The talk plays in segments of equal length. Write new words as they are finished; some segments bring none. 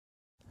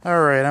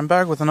Alright, I'm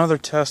back with another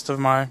test of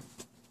my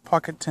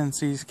Pocket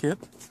 10Cs kit.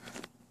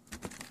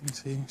 You can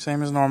see,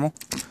 same as normal.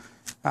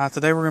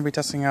 Today we're going to be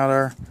testing out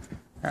our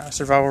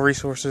Survival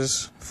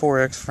Resources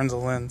 4X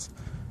Fresnel lens.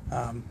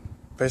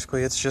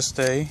 Basically it's just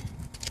a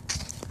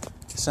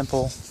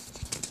simple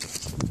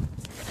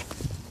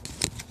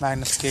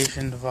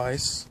magnification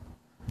device.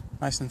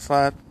 Nice and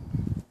flat.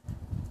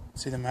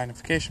 See the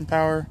magnification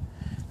power.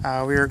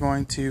 We are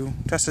going to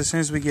test as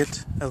soon as we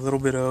get a little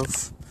bit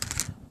of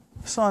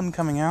sun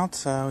coming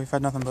out. We've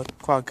had nothing but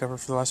cloud cover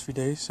for the last few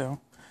days, so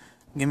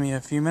give me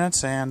a few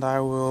minutes and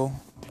I will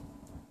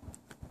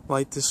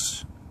light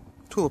this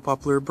tulip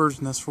poplar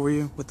bird's nest for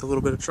you with a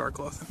little bit of char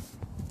cloth.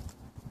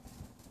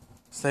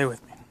 Stay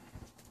with me.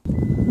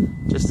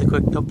 Just a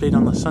quick update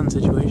on the sun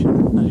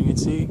situation. As you can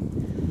see,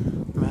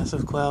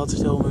 massive clouds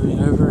still moving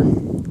over.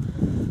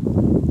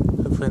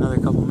 Hopefully another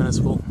couple minutes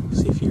we'll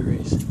see a few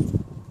rays.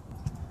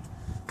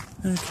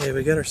 Okay,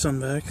 we got our sun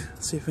back.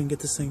 Let's see if we can get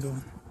this thing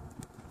going.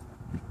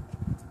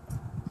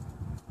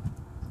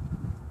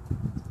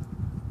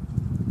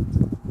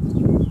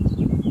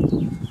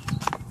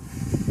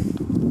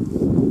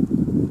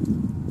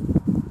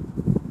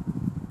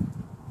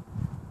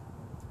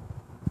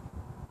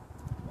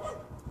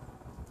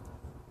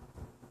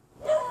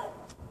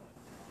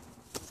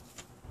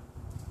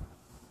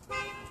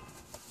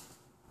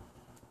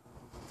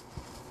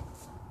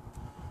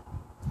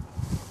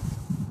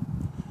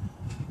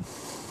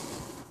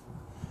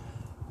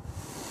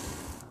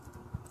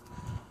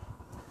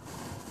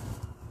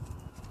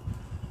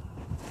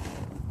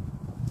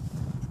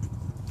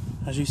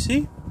 As you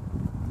see,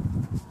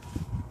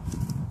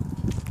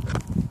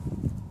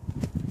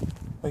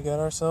 we got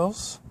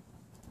ourselves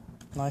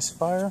a nice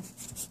fire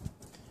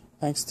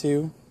thanks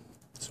to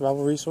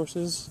Survival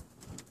Resources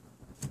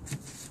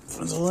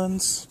Fresnel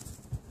lens.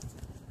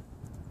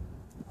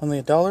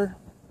 Only $1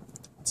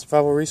 at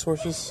Survival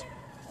Resources.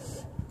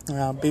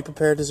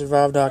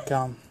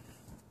 BePreparedToSurvive.com.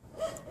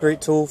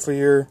 Great tool for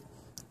your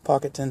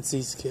Pocket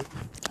 10Cs kit.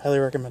 Highly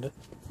recommend it.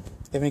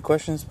 If you have any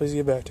questions, please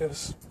get back to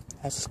us.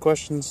 Ask us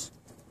questions.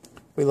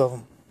 We love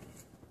them.